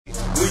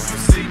you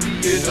see me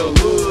in the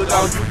hood,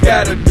 all you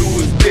gotta do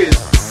is this.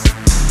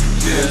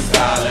 Just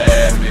holler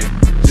at me,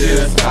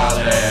 just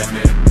holler at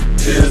me,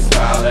 just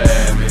holler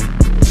at me,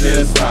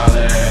 just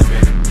holler at me,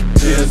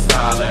 just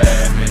holler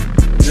at me,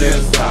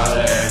 just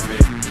holler at me,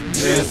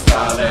 just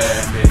holler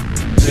at me,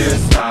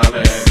 just holler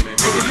at me.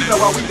 Nigga, you know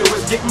all we do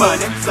is get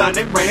money. Sun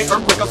and rain,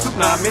 earthquake or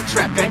tsunami.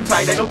 Trap game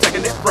tight, ain't no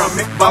taking it from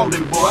me.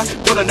 Ballin' boy,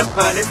 pulling them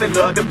honeys. They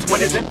love them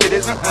 20s and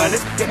 50s and 100s.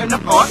 Getting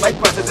them hard like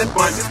bunches and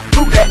bunches.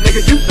 Who that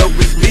nigga? You know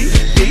it's me.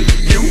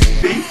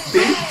 D-U-B-B.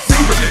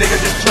 See what you nigga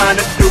just trying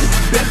to do.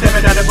 Been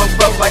stepping out of a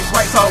boat like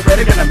Christ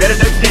already, and I met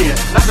it again.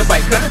 Not the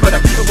bike cut, but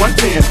I keep it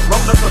 110. Roll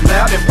up so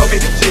loud and poke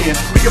in the chin.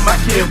 Me and my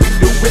kid, we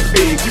do it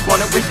big. You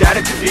want it, we got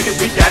it. You need it,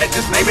 we got it.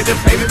 Just name it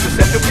and pay it. Just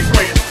set we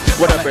friends.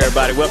 What up,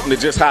 everybody? Welcome to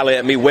Just Holla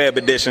at Me Web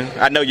Edition.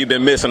 I know you've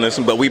been missing us,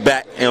 but we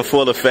back in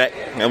full effect,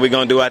 and we're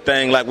gonna do our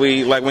thing like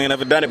we ain't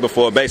never done it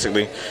before.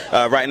 Basically,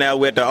 right now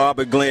we're at the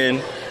Arbor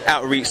Glen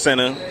Outreach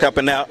Center,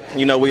 helping out.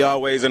 You know, we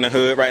always in the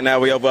hood. Right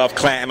now we over off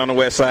Clanton on the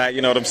west side.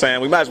 You know what I'm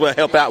saying? We might as well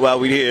help out while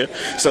we're here.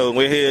 So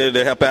we're here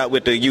to help out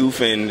with the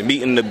youth and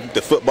meeting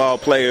the football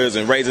players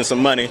and raising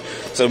some money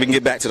so we can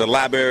get back to the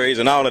libraries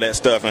and all of that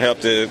stuff and help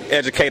to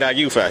educate our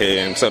youth out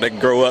here, and so they can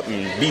grow up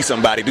and be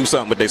somebody, do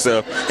something with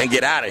themselves, and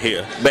get out of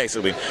here,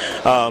 basically.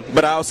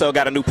 But I also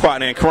got a new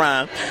partner in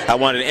crime. I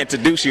wanted to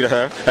introduce you to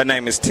her. Her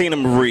name is Tina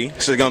Marie.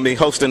 She's going to be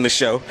hosting the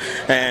show,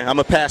 and I'm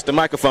going to pass the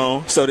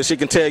microphone so that she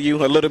can tell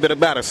you a little bit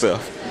about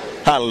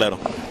herself. Holla at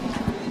her.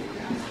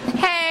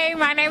 Hey,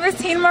 my name is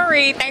Tina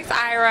Marie. Thanks,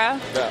 Ira.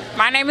 Yeah.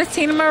 My name is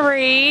Tina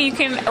Marie. You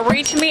can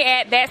reach me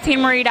at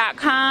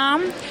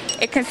thatstinamarie.com.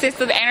 It consists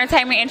of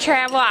entertainment and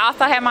travel. I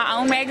also have my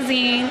own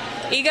magazine,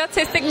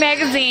 Egotistic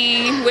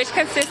Magazine, which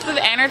consists of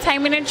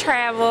entertainment and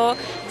travel.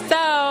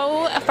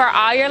 So, for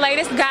all your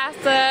latest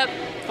gossip,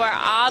 for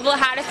all the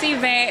hottest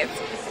events,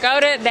 go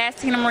to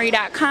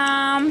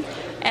thatstinamarie.com.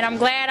 And I'm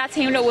glad I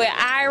teamed up with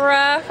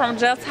Ira from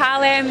Just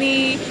Holla at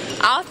Me.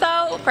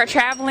 Also, for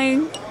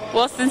traveling,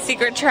 Wilson's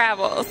Secret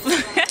Travels.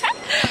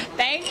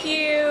 Thank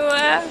you.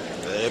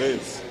 There it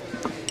is.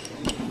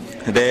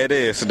 There it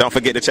is. So don't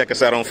forget to check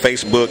us out on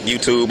Facebook,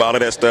 YouTube, all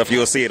of that stuff.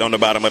 You'll see it on the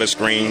bottom of the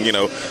screen. You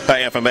know, her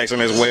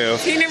information as well.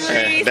 Tina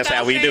Marie, that's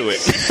how we do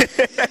it.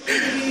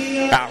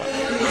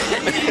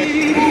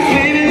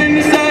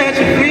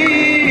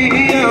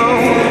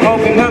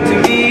 Open up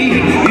to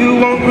me. You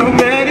won't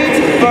regret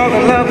it. Fall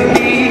in love with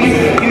me.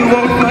 You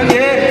won't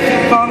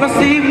forget. Fall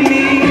asleep with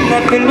me.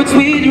 Nothing but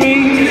sweet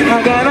dreams.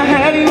 I gotta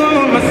have you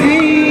on my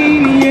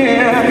scene.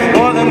 Yeah,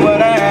 more than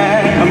what I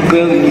had. I'm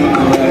feeling your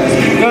caress.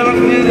 Girl, I'm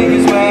feeling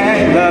your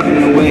swag.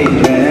 Loving the way you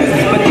dress.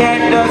 But that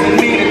doesn't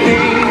mean a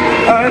thing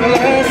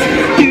unless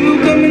you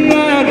coming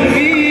out of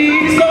me.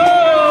 So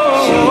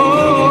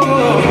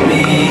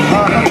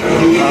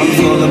I'm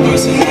full of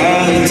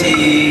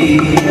personality.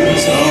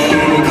 So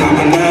many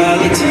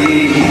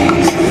commonalities.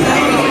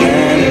 I'm a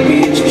man that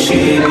bitch you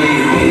should be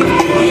with.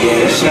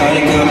 Yeah,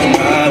 shawty coming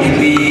out with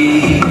me.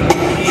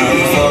 I'm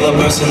full of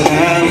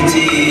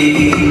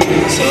personality.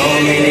 So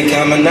many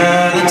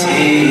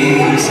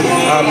commonalities.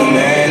 I'm a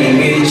man that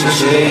bitch you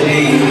should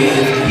be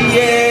with.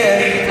 Yeah.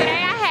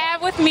 Today I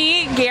have with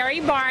me Gary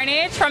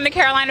Barnidge from the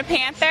Carolina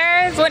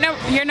Panthers. What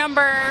your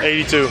number?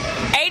 82.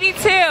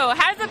 82.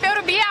 How does it feel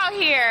to be out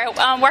here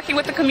working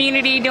with the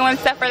community, doing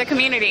stuff for the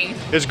community?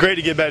 It's great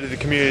to get back to the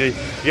community.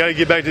 You got to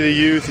get back to the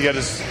youth. You got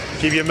to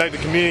keep getting back to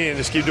the community and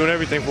just keep doing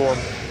everything for them.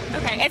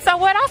 Okay. And so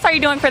what else are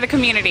you doing for the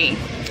community?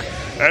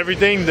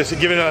 Everything that's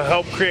giving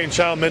help creating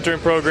child mentoring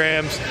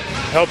programs,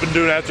 helping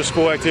doing after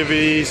school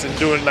activities and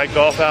doing like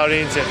golf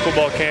outings and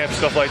football camps,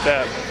 stuff like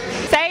that.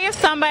 Say if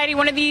somebody,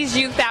 one of these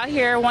youth out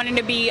here wanted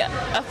to be a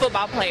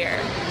football player,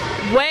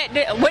 what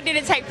did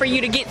it take for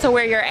you to get to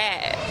where you're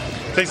at?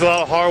 It takes a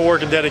lot of hard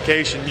work and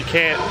dedication. You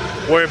can't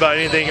worry about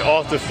anything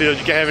off the field.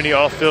 You can't have any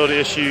off-field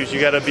issues. You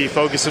got to be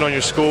focusing on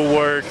your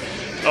schoolwork,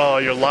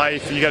 your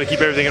life. You got to keep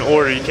everything in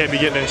order. You can't be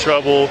getting in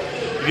trouble.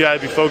 You got to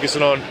be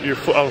focusing on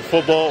on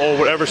football or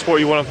whatever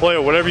sport you want to play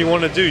or whatever you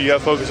want to do. You got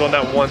to focus on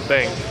that one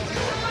thing.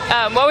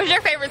 What was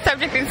your favorite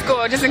subject in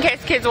school, just in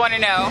case kids want to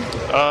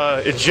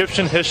know?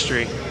 Egyptian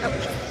history.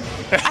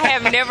 I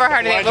have never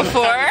heard of that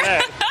before.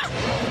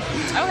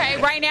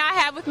 Okay, right now I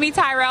have with me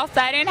Tyrell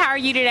Sutton. How are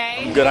you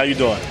today? Good, how you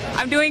doing?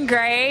 I'm doing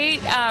great.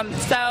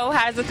 So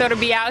how does it feel to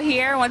be out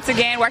here once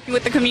again working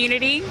with the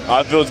community?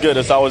 It feels good.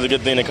 It's always a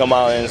good thing to come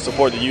out and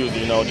support the youth,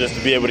 you know, just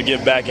to be able to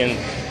give back and,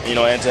 you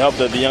know, and to help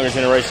the younger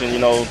generation, you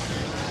know,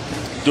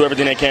 do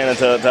everything they can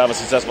to have a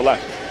successful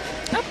life.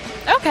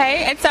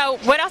 Okay, and so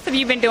what else have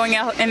you been doing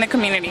in the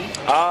community?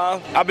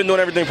 I've been doing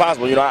everything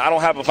possible. You know, I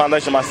don't have a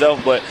foundation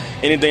myself, but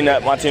anything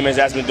that my teammates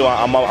asked me to do,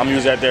 I'm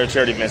usually at their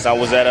charity events. I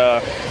was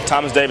at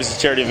Thomas Davis's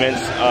charity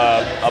events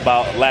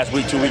about last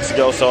week, 2 weeks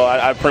ago, so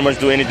I pretty much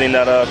do anything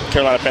that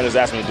Carolina Panthers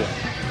asked me to do.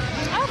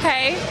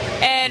 Okay,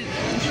 and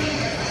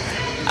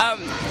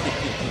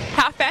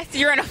how fast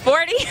you're in a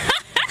 40?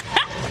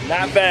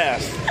 Not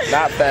fast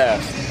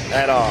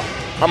at all.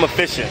 I'm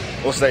efficient,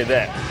 we'll say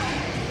that.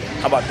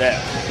 How about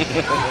that?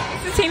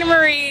 This is Tina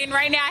Marie. And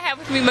right now I have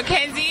with me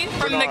Mackenzie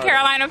from the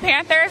Carolina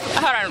Panthers.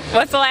 Hold on,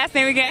 what's the last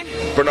name again?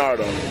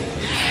 Bernardo.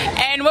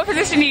 And what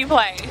position do you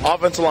play?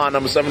 Offensive line,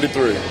 number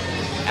 73.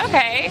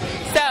 Okay,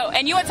 so,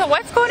 and you went to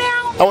what school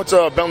now? I went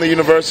to Bentley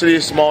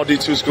University, small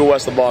D2 school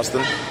west of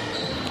Boston.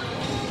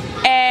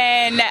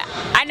 And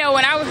I know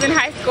when I was in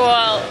high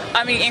school,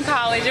 in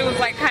college, it was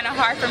like kind of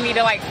hard for me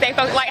to like stay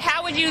focused. Like,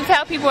 how would you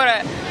tell people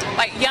to,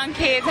 like young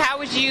kids, how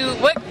would you,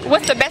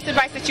 what's the best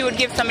advice that you would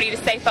give somebody to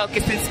stay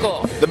focused in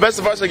school? The best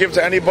advice I give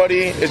to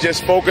anybody is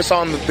just focus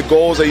on the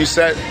goals that you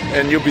set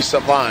and you'll be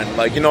fine.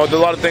 Like, there's a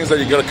lot of things that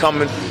you're going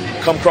to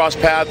come cross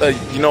path that,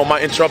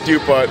 might interrupt you,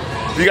 but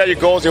if you got your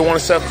goals you want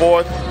to set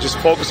forth, just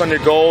focus on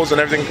your goals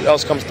and everything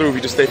else comes through if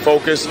you just stay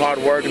focused, hard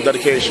work, and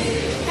dedication.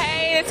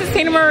 Hey, this is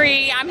Tina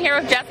Marie. I'm here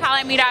with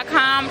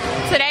JustHollaAtMe.com.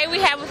 Today we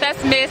have with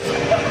us Miss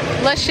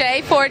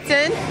Lachey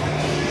Fortin.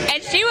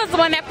 And she was the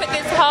one that put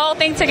this whole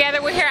thing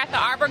together. We're here at the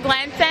Arbor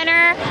Glen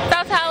Center.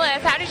 So tell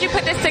us, how did you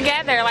put this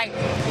together?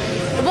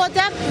 Well,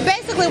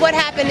 basically what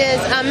happened is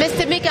Miss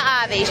Tamika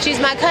Ivy, she's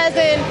my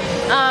cousin,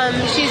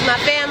 she's my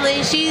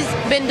family. She's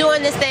been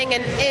doing this thing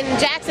in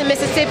Jackson,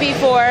 Mississippi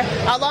for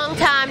a long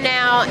time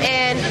now,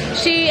 and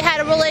she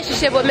had a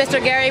relationship with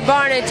Mr. Gary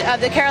Barnidge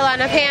of the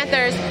Carolina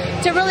Panthers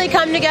to really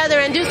come together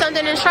and do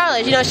something in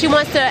Charlotte. She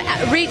wants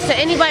to reach to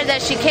anybody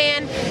that she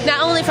can,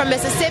 not only from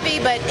Mississippi,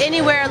 but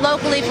anywhere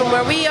locally from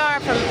where we are,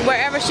 from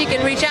wherever she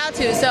can reach out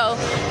to. So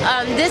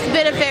this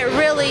benefit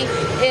really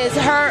is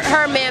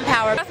her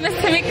manpower. Miss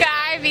Tamika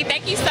Ivy,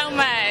 thank you so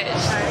much.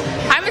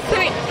 Hi, Miss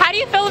Tamika. How do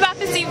you feel about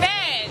this event?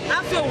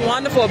 I feel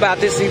wonderful about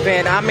this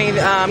event.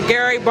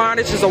 Gary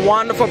Barnidge is a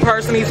wonderful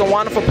person. He's a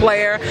wonderful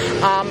player.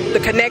 The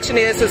connection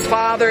is his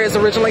father is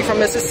originally from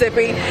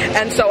Mississippi,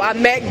 and so I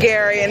met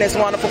Gary and his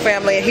wonderful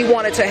family, and he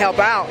wanted to help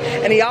out.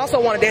 And he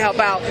also wanted to help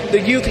out the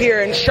youth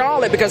here in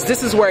Charlotte because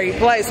this is where he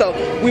plays. So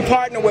we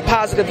partner with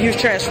Positive Youth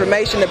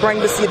Transformation to bring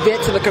this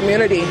event to the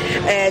community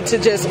and to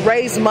just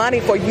raise money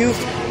for youth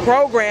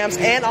programs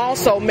and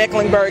also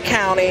Mecklenburg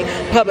County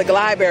Public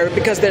Library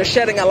because they're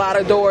shutting a lot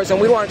of doors, and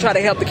we want to try to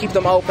help to keep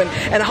them open.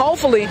 And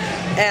hopefully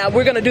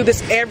we're going to do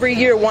this every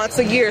year, once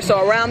a year. So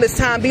around this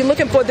time, be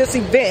looking for this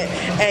event.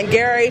 And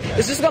Gary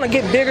is just going to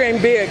get bigger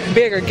and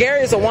bigger.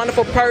 Gary is a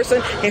wonderful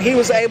person, and he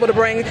was able to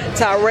bring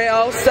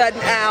Tyrell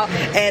Sutton out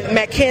and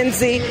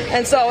Mackenzie.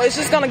 And so it's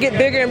just going to get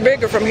bigger and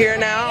bigger from here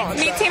now on.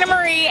 It's me, Tina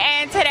Marie,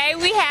 and today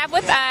we have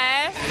with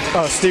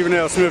us Stephen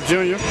L. Smith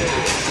Jr.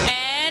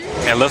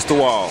 And Lester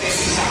Walls.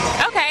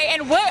 Okay,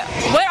 and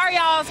what are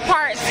y'all's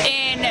parts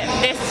in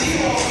this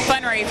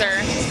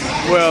fundraiser?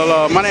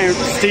 Well, my name is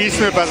Steve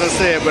Smith, as I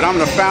said, but I'm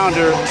the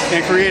founder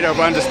and creator of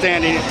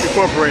Understanding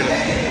Incorporated.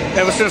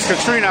 Ever since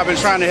Katrina, I've been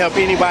trying to help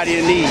anybody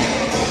in need.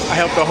 I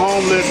help the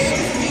homeless,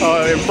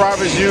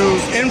 impoverished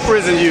youth, in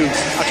prison youth.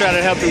 I try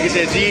to help them get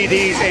their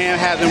GEDs and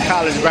have them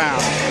college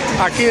bound.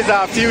 Our kids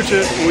are our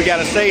future, and we got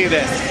to save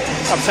that.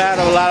 I'm tired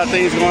of a lot of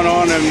things going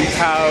on and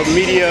how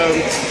media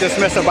just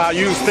mess up our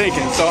youth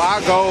thinking. So our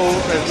goal,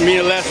 as me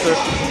and Lester,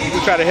 we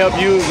try to help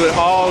youth with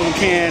all we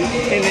can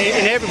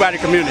in everybody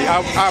community.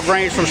 I've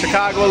ranged from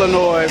Chicago,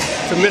 Illinois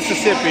to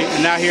Mississippi,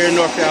 and now here in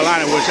North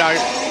Carolina, which I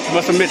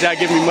must admit y'all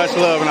give me much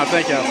love, and I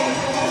thank y'all.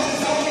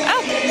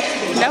 Oh,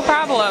 no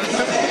problem.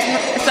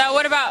 So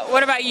what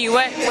about you?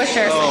 What's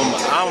yours?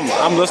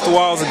 I'm Lester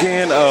Walls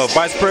again,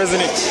 Vice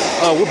President.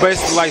 We're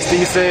basically, like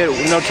Steve said,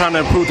 trying to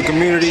improve the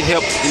community,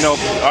 help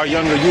our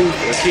younger youth,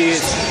 our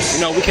kids.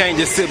 We can't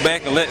just sit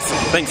back and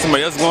think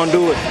somebody else is going to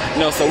do it.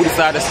 So we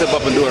decided to step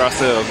up and do it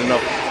ourselves.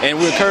 And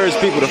we encourage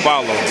people to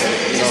follow.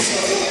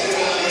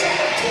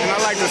 And I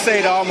like to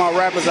say to all my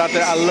rappers out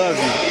there, I love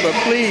you. But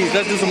please,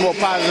 let's do some more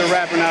positive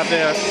rapping out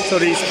there so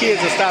these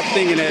kids will stop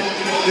thinking that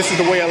this is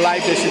the way of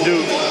life they should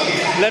do.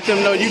 Let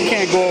them know you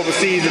can't go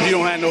overseas if you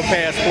don't have no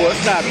passport.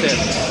 Stop that.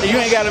 And you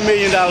ain't got $1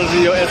 million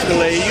in your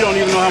Escalade. You don't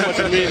even know how much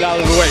 $1 million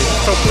away.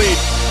 So please.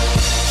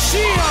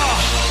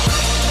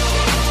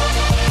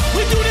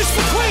 We do this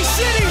for Queen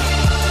City.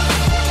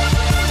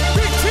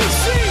 Big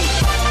TC.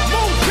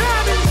 Mo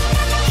Diamond.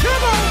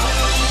 Come on.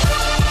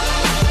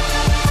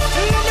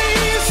 And let me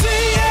hear you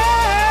say yeah.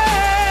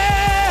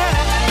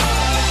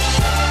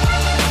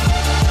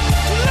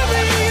 Let me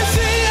hear you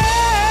say yeah.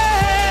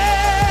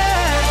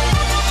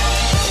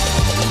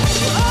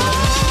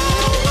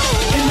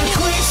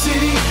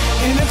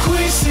 In the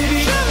Queen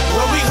City,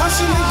 where we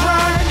hustle and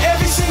grind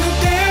every single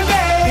damn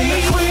day. In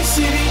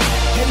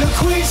the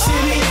Queen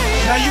City,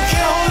 now you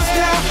can't hold us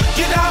down,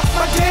 get out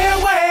my damn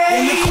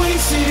way. In the Queen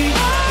City,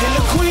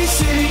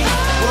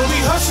 where we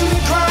hustle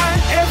and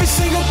grind every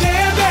single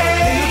damn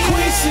day.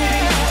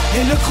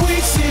 In the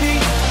Queen City,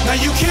 now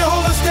you can't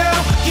hold us down,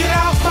 get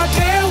out my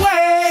damn way.